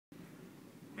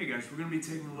Hey guys, we're going to be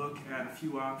taking a look at a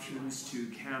few options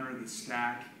to counter the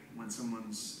stack when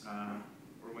someone's,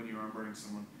 or when you're armbarring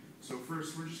someone. So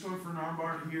first, we're just going for an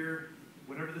armbar here.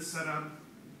 Whatever the setup,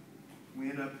 we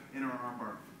end up in our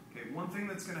armbar. Okay, one thing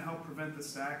that's going to help prevent the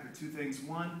stack are two things.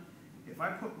 One, if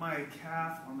I put my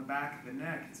calf on the back of the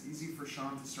neck, it's easy for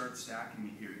Sean to start stacking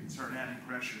me here. He can start adding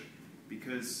pressure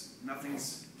because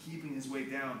nothing's keeping his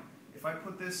weight down. If I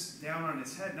put this down on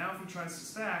his head, now if he tries to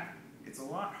stack, it's a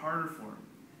lot harder for him.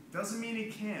 Doesn't mean he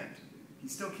can't. He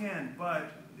still can, but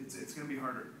it's going to be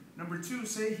harder. Number two,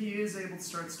 say he is able to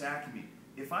start stacking me.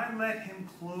 If I let him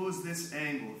close this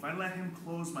angle, if I let him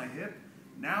close my hip,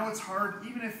 now it's hard.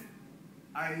 Even if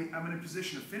I'm in a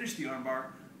position to finish the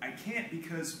armbar, I can't,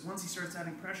 because once he starts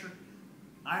adding pressure,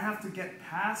 I have to get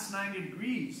past 90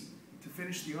 degrees to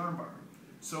finish the armbar.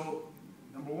 So,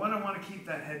 number one, I want to keep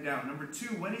that head down. Number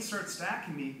two, when he starts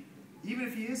stacking me, even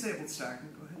if he is able to stack me,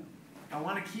 go ahead. I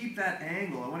want to keep that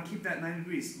angle. I want to keep that 90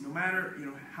 degrees, no matter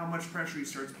how much pressure he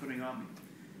starts putting on me.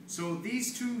 So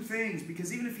these two things,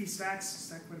 because even if he stacks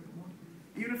quite a bit more,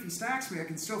 even if he stacks me, I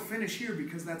can still finish here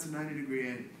because that's a 90-degree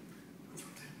angle.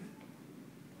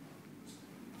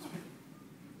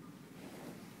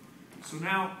 So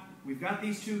now we've got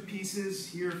these two pieces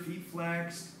here: feet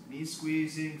flexed, knees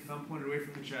squeezing, thumb pointed away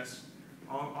from the chest.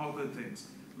 All good things.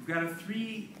 We've got a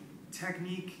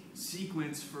three-technique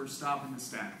sequence for stopping the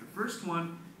stack. The first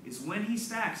one is when he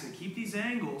stacks, I keep these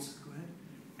angles, go ahead,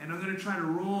 and I'm going to try to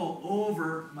roll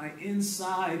over my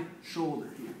inside shoulder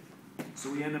here. So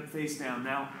we end up face down.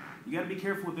 Now, you got to be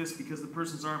careful with this because the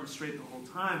person's arm is straight the whole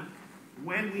time.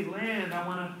 When we land, I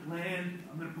want to land,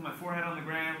 I'm going to put my forehead on the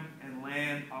ground and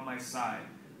land on my side.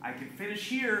 I can finish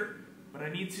here, but I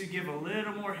need to give a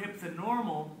little more hip than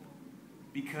normal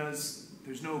because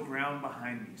there's no ground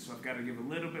behind me, so I've got to give a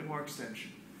little bit more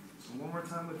extension. So one more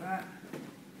time with that.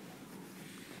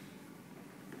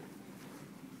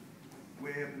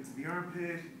 Way up into the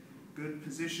armpit, good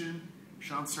position.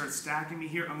 Sean starts stacking me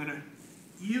here. I'm going to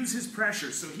use his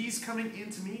pressure. So he's coming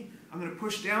into me. I'm going to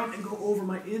push down and go over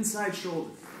my inside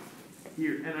shoulder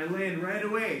here, and I land right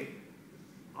away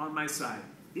on my side.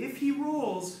 If he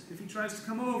rolls, if he tries to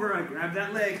come over, I grab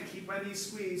that leg, keep my knees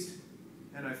squeezed,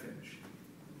 and I finish.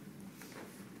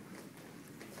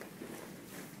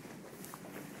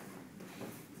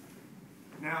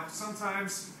 Now,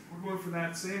 sometimes we're going for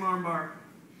that same armbar,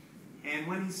 and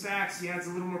when he stacks, he adds a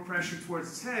little more pressure towards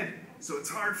his head, so it's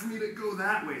hard for me to go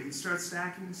that way. He starts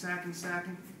stacking, stacking,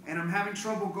 stacking, and I'm having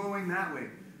trouble going that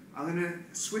way. I'm going to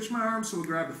switch my arm, so we'll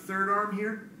grab a third arm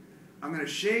here. I'm going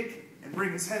to shake and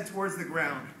bring his head towards the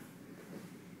ground.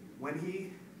 When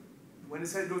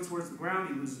his head goes towards the ground,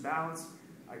 he loses balance.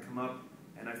 I come up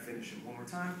and I finish it. One more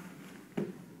time.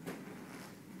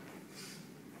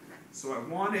 So I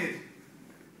wanted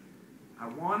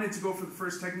to go for the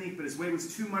first technique, but his weight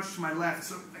was too much to my left,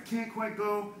 so I can't quite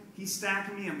go. He's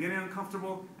stacking me. I'm getting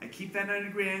uncomfortable. I keep that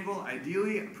 90-degree angle.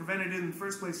 Ideally, I prevented it in the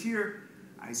first place here.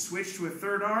 I switch to a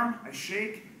third arm. I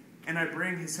shake, and I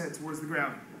bring his head towards the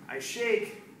ground. I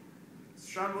shake.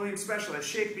 Sean Williams special. I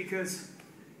shake because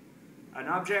an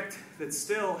object that's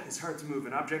still is hard to move.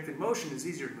 An object in motion is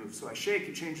easier to move. So I shake.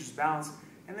 It changes balance,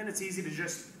 and then it's easy to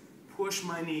just push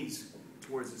my knees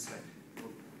towards his head,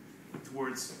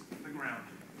 towards the ground.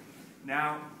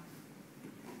 Now,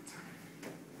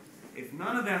 if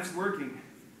none of that's working,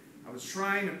 I was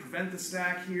trying to prevent the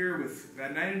stack here with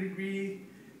that 90-degree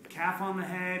calf on the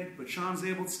head, but Sean's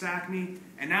able to stack me,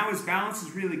 and now his balance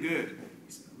is really good.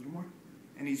 A little more,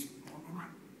 and he's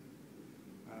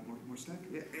more stack.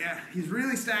 Yeah, he's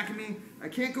really stacking me. I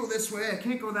can't go this way. I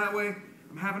can't go that way.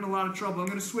 I'm having a lot of trouble. I'm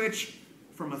going to switch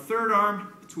from a third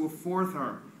arm to a fourth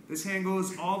arm. This hand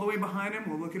goes all the way behind him.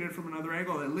 We'll look at it from another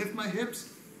angle. I lift my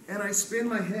hips, and I spin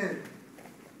my head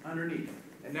underneath.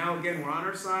 And now, again, we're on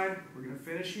our side. We're going to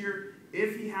finish here.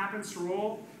 If he happens to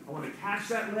roll, I want to catch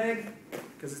that leg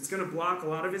because it's going to block a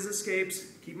lot of his escapes.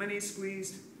 Keep my knees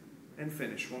squeezed and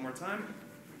finish. One more time.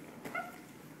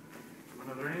 From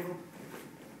another angle.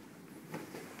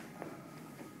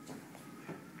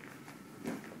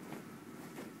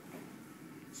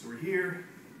 So we're here.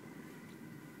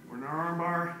 We're in our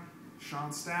armbar.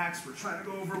 Sean stacks. We're trying to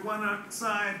go over one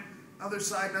side, other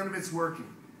side. None of it's working.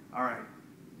 All right.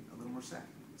 A little more stack.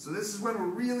 So this is when we're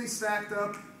really stacked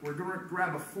up. We're going to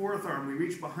grab a fourth arm. We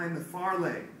reach behind the far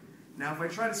leg. Now if I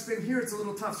try to spin here, it's a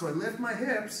little tough. So I lift my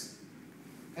hips,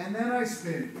 and then I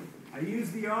spin. I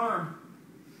use the arm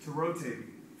to rotate me.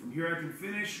 From here I can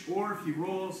finish, or if he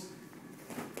rolls,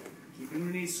 keeping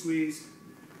the knees squeezed.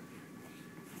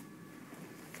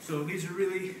 So these are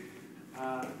really,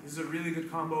 this is a really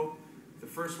good combo. The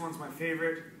first one's my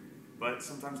favorite. but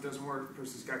sometimes it doesn't work. The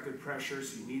person's got good pressure,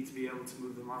 so you need to be able to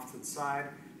move them off to the side.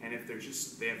 And if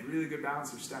they have really good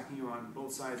balance, they're stacking you on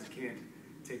both sides, you can't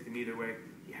take them either way.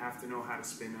 You have to know how to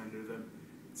spin under them.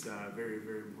 It's a very,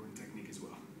 very important technique as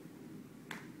well.